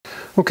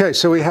Okay,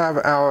 so we have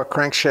our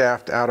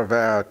crankshaft out of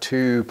our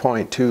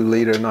 2.2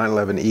 liter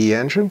 911E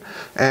engine,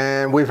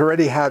 and we've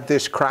already had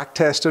this crack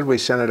tested. We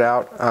sent it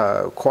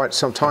out quite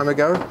some time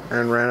ago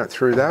and ran it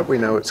through that. We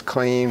know it's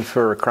clean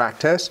for a crack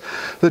test.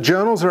 The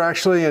journals are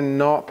actually in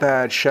not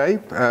bad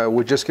shape.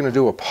 We're just going to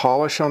do a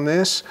polish on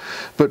this,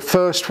 but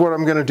first what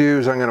I'm going to do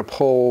is I'm going to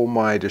pull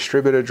my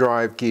distributor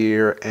drive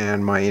gear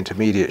and my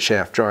intermediate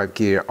shaft drive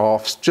gear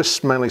off,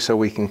 just mainly so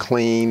we can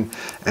clean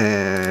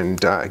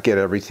and get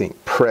everything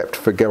prepped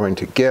for going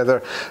together.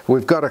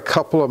 We've got a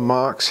couple of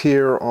marks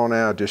here on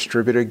our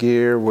distributor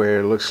gear where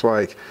it looks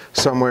like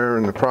somewhere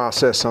in the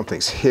process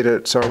something's hit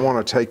it, so I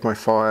want to take my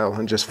file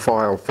and just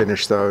file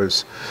finish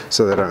those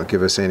so they don't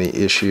give us any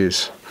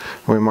issues.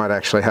 We might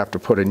actually have to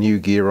put a new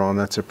gear on.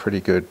 That's a pretty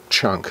good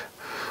chunk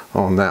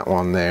on that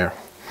one there.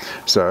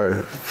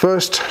 So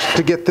first,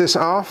 to get this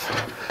off,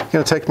 I'm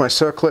going to take my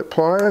circlip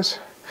pliers,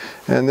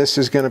 and this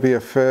is going to be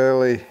a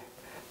fairly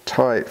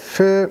tight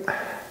fit.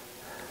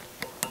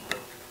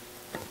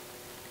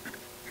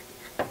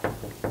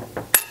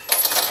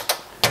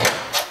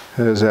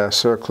 There's our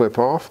circlip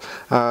off.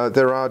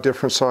 There are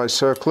different size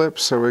circlips,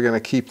 so we're going to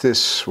keep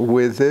this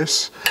with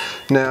this.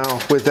 Now,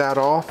 with that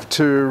off,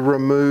 to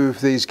remove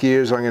these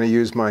gears, I'm going to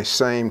use my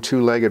same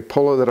two-legged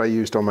puller that I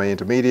used on my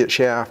intermediate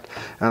shaft,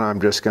 and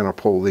I'm just going to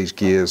pull these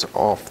gears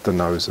off the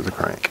nose of the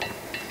crank.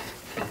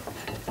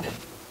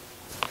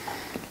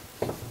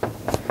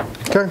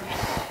 Okay.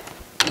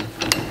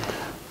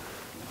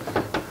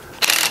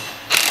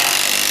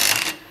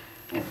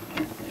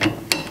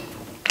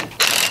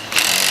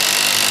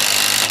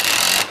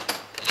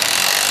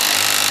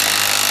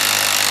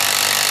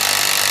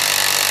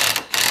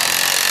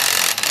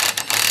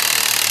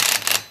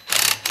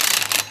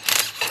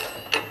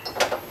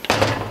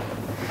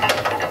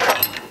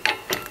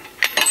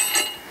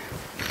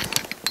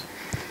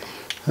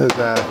 There's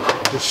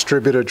our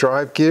distributor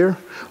drive gear.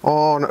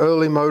 On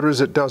early motors,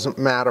 it doesn't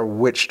matter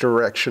which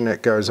direction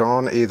it goes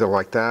on, either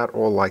like that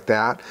or like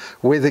that.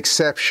 With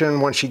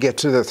exception, once you get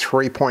to the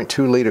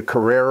 3.2 liter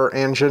Carrera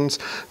engines,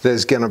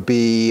 there's going to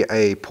be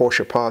a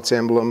Porsche parts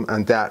emblem,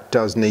 and that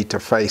does need to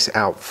face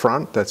out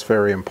front. That's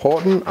very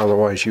important,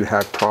 otherwise you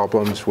have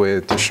problems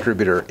with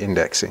distributor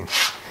indexing.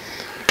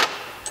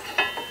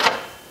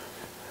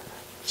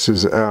 This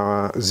is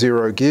our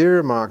zero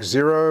gear, mark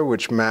 0,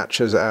 which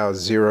matches our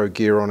zero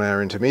gear on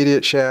our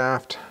intermediate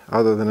shaft.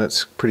 Other than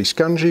it's pretty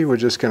scungy, we're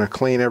just going to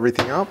clean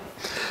everything up.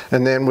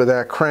 And then with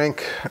our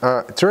crank,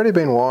 it's already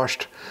been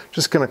washed.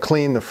 Just going to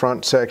clean the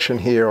front section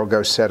here. I'll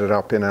go set it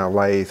up in our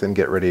lathe and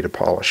get ready to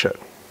polish it.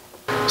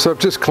 So I've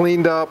just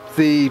cleaned up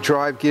the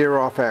drive gear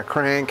off our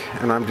crank,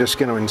 and I'm just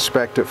going to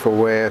inspect it for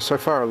wear. So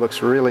far it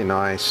looks really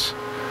nice.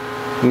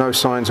 No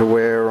signs of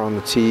wear on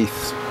the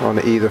teeth on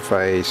either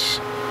face.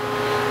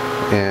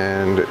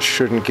 And it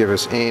shouldn't give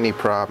us any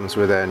problems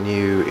with our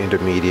new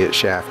intermediate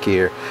shaft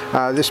gear.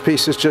 This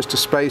piece is just a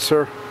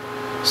spacer,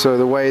 so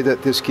the way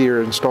that this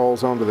gear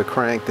installs onto the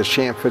crank, the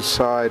chamfered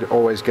side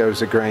always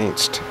goes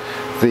against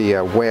the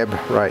web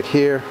right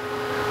here.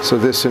 So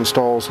this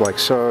installs like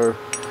so,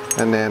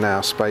 and then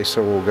our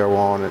spacer will go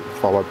on, and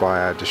followed by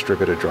our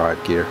distributor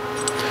drive gear.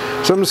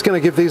 So I'm just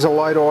going to give these a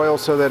light oil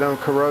so they don't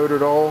corrode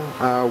at all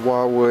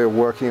while we're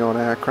working on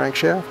our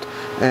crankshaft.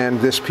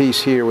 And this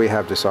piece here, we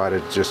have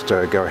decided just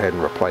to go ahead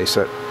and replace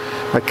it.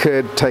 I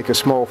could take a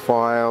small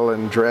file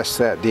and dress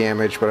that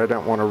damage, but I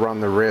don't want to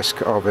run the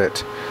risk of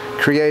it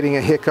creating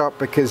a hiccup,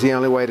 because the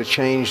only way to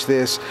change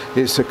this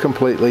is to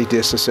completely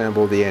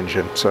disassemble the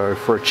engine. So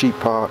for a cheap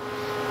part,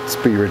 it's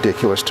be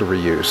ridiculous to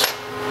reuse.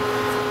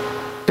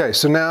 Okay,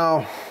 so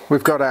now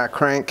we've got our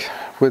crank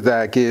with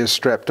our gears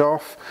strapped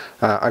off.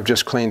 I've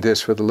just cleaned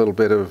this with a little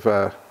bit of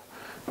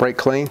brake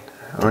clean.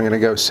 I'm going to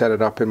go set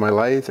it up in my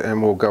lathe,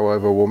 and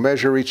we'll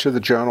measure each of the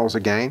journals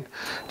again,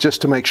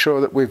 just to make sure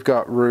that we've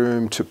got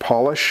room to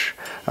polish.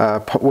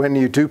 When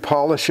you do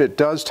polish, it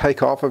does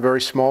take off a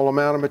very small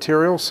amount of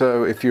material,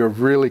 so if you're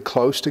really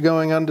close to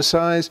going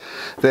undersize,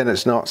 then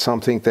it's not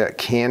something that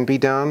can be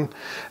done.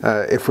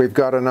 If we've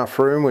got enough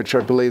room, which I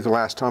believe the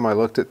last time I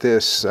looked at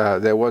this,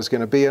 there was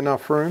going to be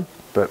enough room,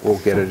 but we'll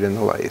get it in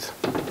the lathe.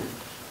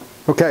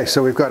 Okay,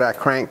 so we've got our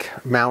crank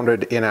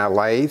mounted in our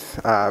lathe,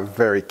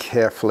 very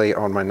carefully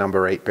on my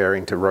number 8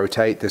 bearing to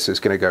rotate. This is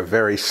going to go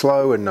very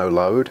slow and no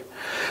load.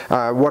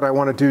 What I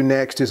want to do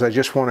next is I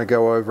just want to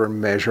go over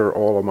and measure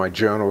all of my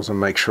journals and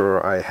make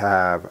sure I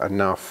have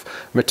enough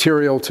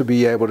material to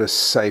be able to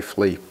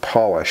safely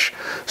polish.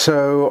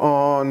 So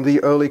on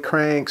the early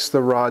cranks,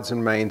 the rods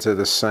and mains are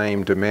the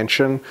same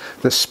dimension.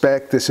 The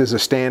spec, this is a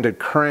standard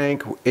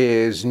crank,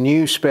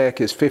 new spec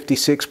is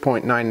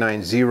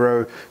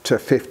 56.990 to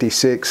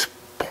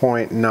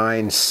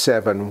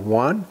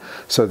 56.971,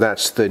 so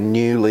that's the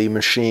newly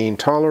machined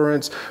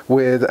tolerance,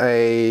 with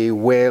a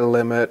wear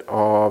limit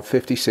of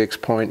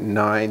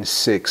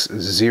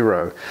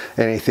 56.960.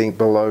 Anything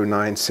below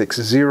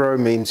 960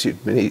 means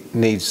it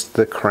needs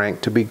the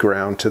crank to be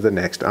ground to the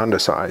next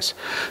undersize.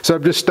 So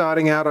I'm just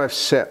starting out. I've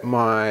set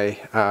my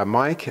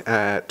mic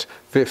at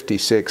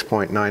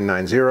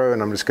 56.990,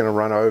 and I'm just going to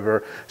run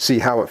over, see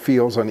how it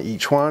feels on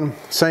each one.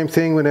 Same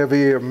thing whenever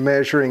you're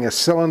measuring a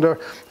cylinder,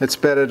 it's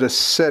better to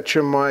set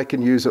your mic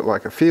and use it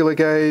like a feeler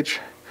gauge.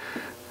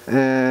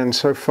 And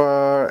so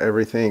far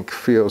everything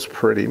feels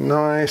pretty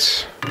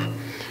nice.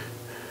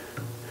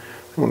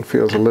 One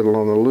feels a little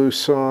on the loose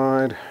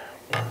side.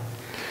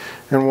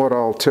 And what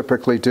I'll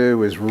typically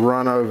do is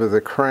run over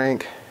the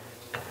crank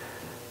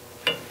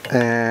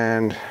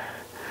and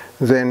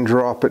then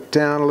drop it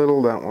down a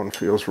little. That one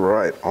feels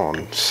right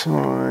on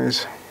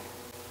size.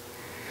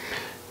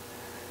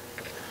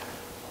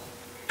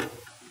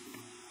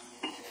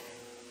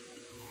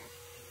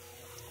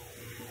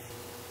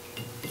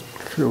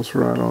 Feels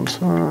right on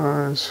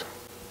size.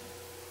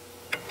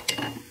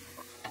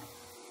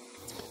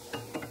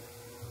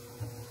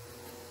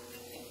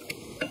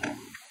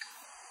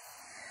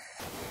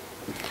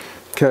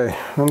 Okay,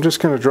 I'm just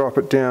going to drop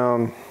it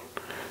down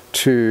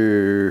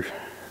to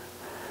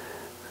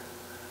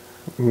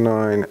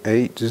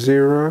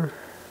 980.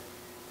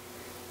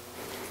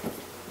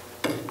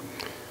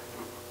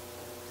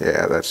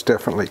 Yeah, that's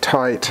definitely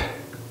tight.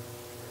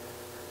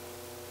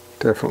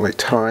 Definitely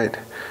tight.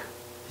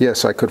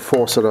 Yes, I could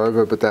force it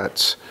over, but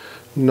that's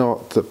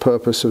not the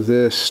purpose of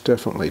this.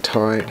 Definitely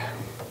tight.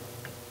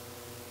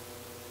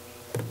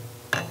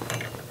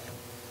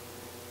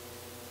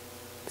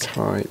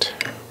 Tight.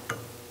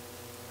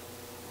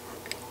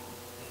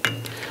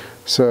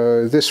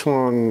 So this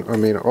one, I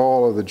mean,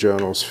 all of the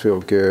journals feel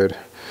good.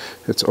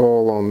 It's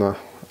all on the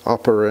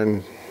upper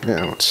end.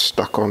 Yeah, it's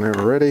stuck on there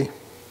already.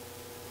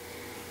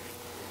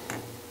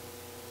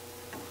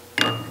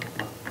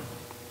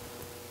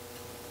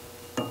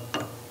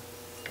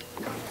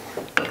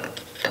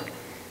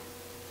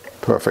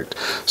 Perfect.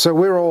 So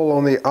we're all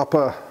on the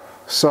upper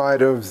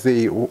side of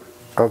the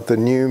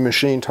new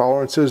machine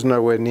tolerances,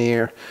 nowhere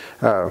near,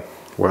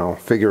 well,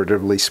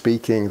 figuratively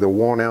speaking, the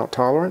worn-out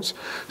tolerance.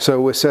 So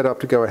we're set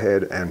up to go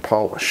ahead and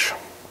polish.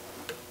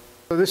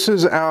 So this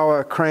is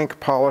our crank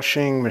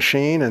polishing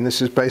machine, and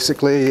this is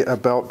basically a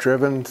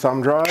belt-driven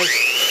thumb drive. And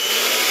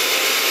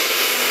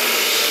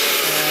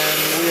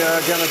we are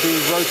going to be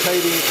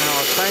rotating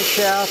our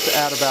crankshaft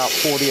at about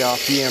 40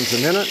 RPMs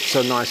a minute,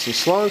 so nice and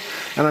slow.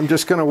 And I'm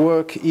just going to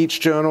work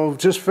each journal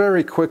just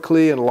very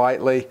quickly and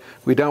lightly.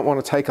 We don't want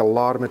to take a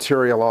lot of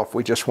material off,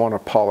 we just want to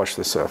polish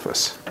the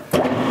surface.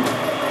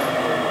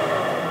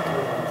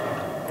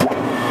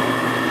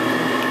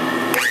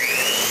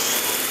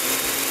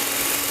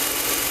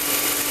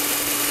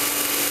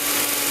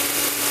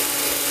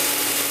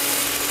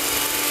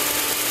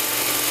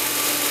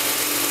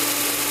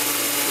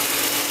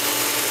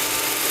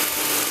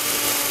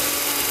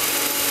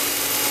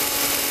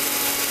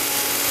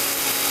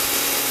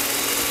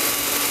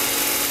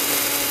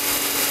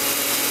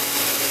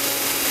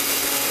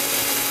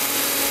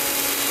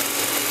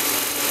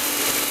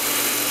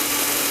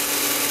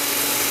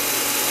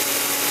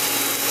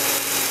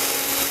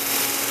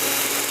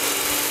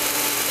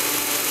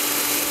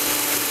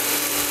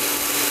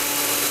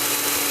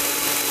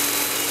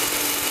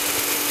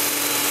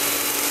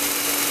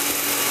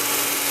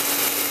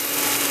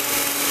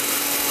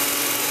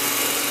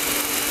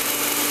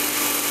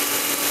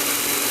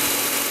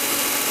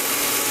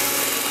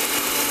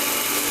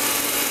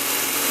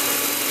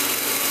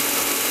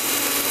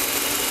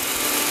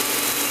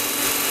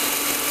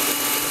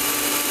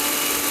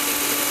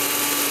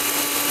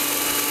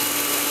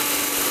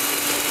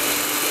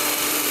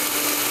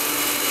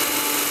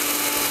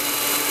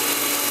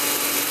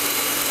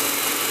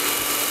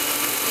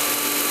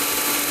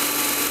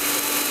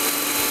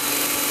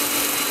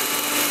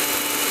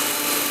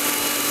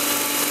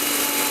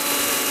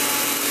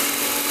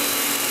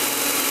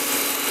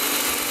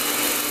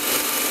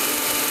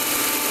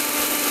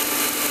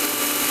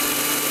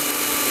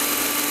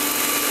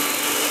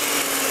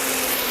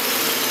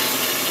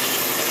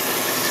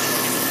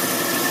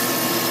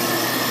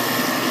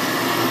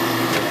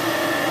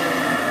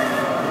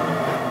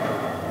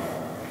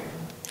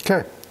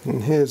 Okay,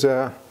 and here's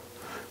our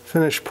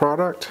finished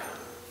product.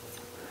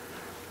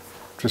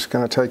 Just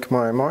going to take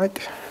my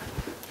mic.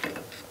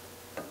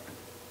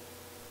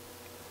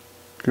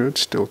 Good,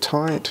 still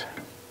tight.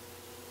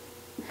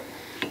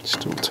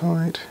 Still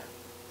tight.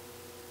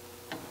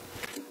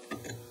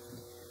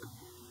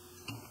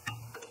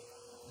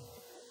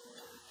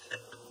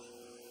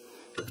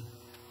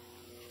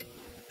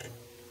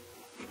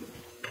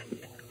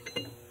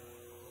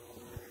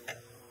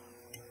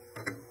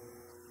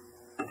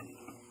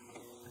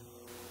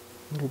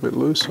 A little bit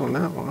loose on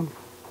that one.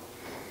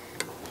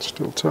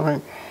 Still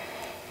tight.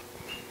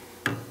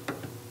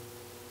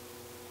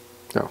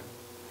 No.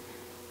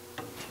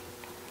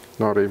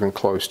 Not even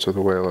close to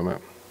the wear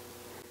limit.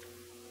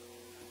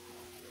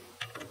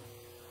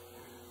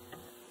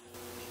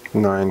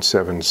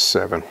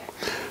 977.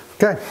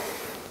 Okay.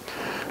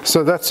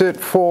 So that's it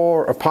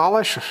for a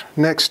polish.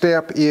 Next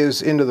step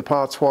is into the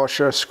parts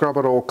washer, scrub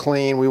it all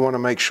clean. We want to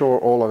make sure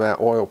all of our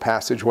oil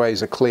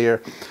passageways are clear.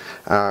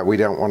 We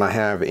don't want to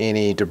have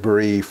any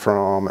debris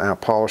from our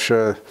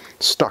polisher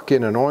stuck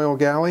in an oil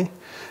galley.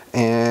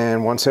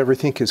 And once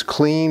everything is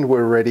cleaned,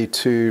 we're ready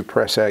to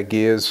press our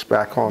gears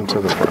back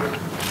onto the front.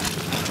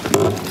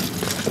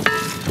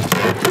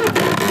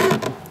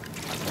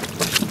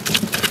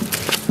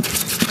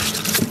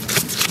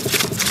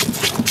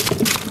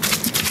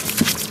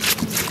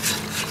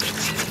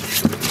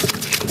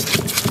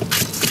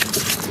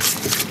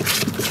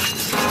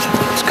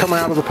 Come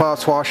out of the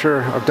parts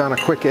washer. I've done a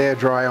quick air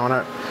dry on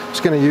it.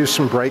 Just going to use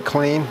some brake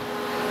clean,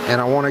 and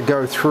I want to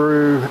go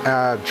through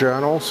our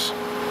journals,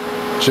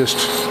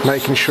 just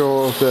making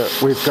sure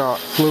that we've got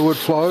fluid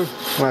flow.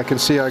 And I can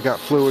see I got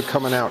fluid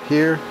coming out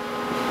here.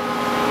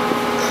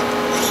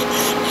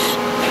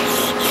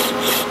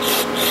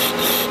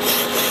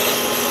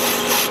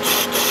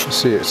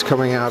 See, it's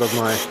coming out of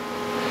my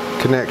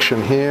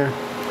connection here.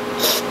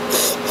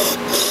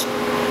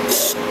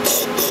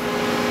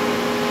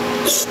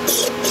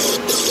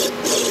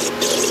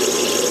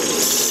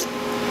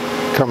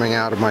 Coming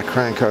out of my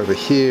crank over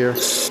here.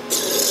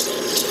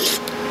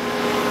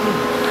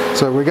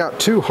 So we got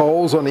 2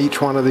 holes on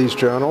each one of these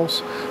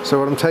journals. So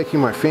what I'm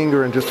taking my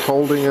finger and just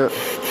holding it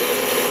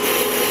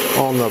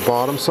on the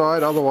bottom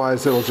side,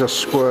 otherwise it'll just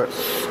squirt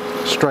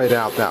straight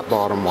out that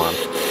bottom one.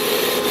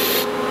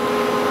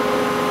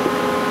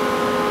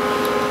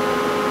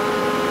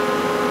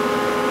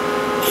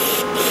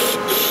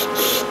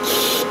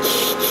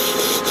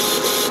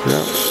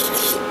 Yep.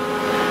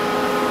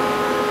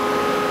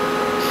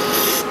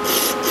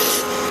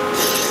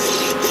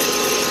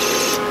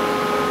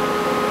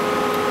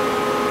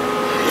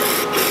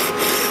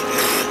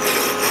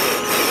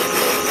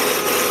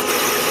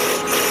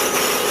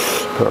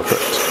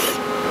 Perfect.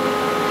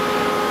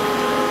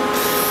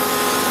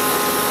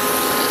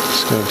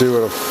 Just going to do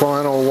a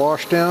final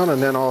wash down,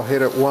 and then I'll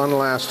hit it one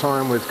last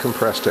time with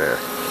compressed air.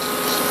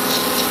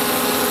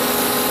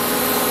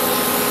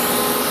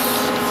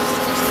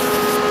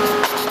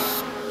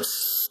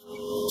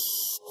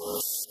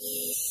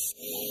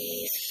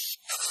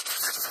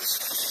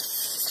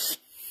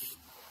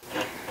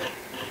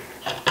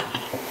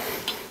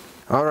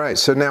 Alright,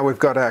 so now we've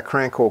got our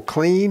crank all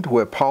cleaned,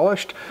 we're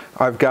polished.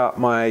 I've got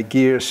my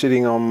gear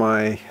sitting on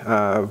my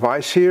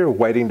vise here,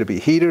 waiting to be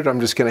heated.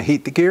 I'm just going to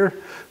heat the gear,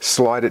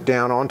 slide it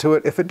down onto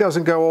it. If it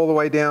doesn't go all the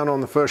way down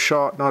on the first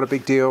shot, not a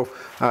big deal.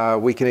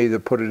 We can either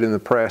put it in the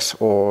press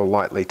or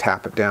lightly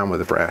tap it down with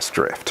a brass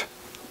drift.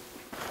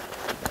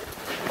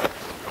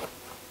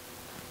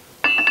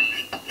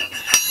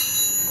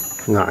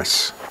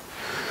 Nice.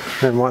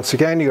 And once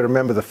again, you've got to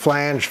remember the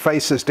flange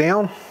faces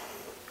down.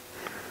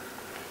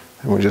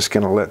 And we're just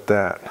going to let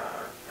that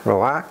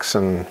relax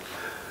and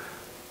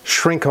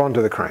shrink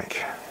onto the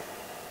crank.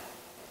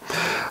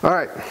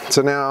 Alright,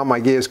 so now my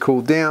gear's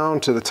cooled down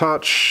to the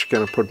touch.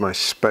 Going to put my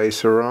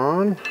spacer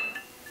on.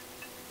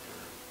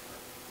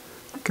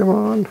 Come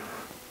on.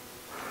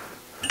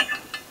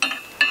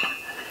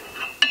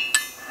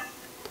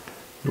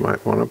 You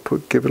might want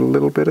to give it a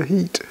little bit of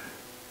heat.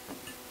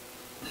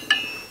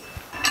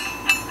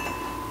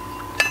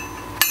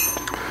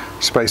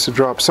 Spacer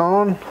drops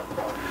on.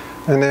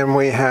 And then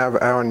we have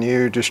our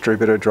new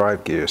distributor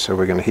drive gear, so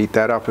we're going to heat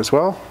that up as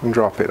well and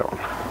drop it on.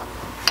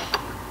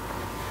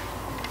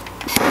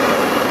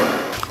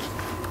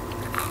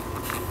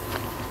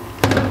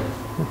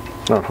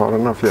 Not hot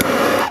enough yet.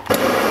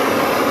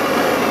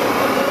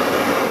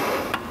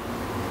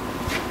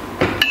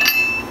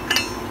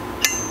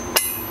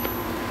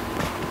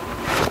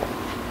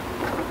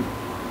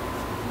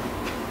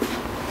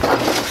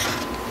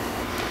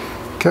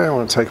 Okay, I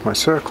want to take my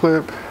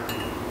circlip.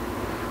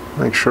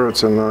 Make sure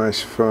it's a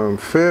nice firm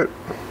fit,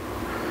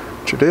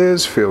 which it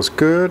is, feels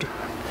good.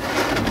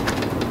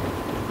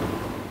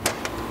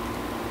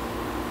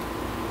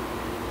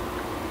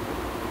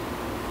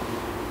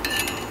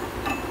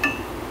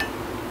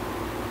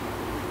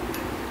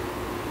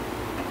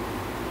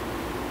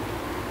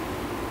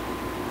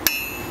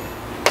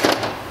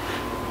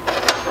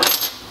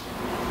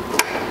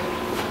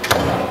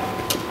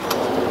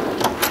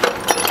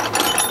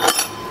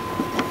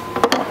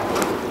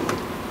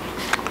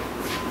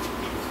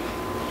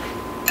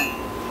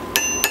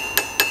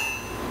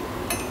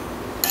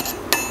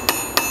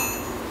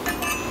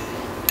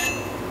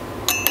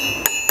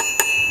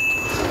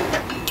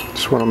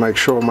 Just want to make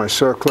sure my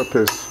circlip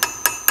is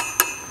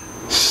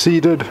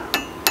seated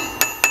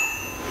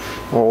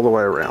all the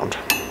way around.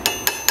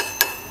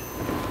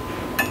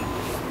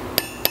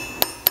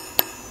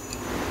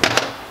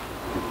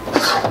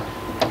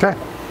 Okay,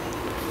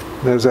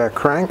 there's our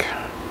crank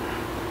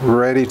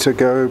ready to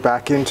go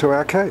back into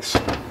our case.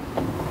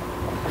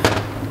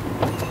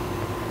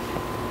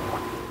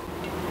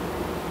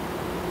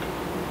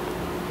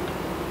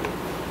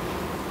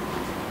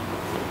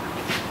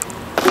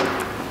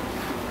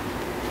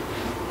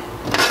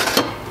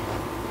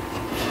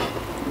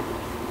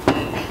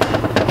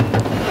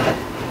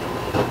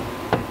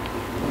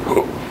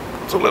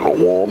 It's a little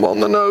warm on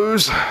the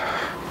nose.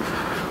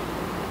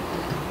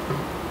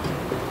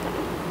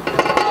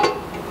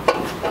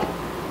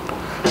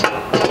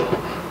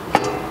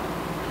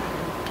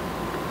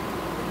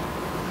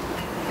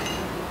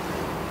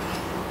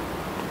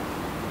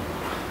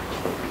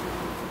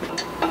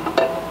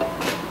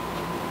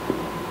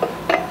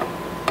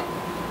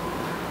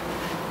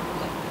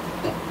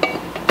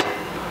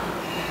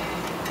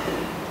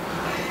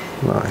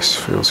 Nice,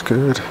 feels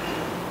good.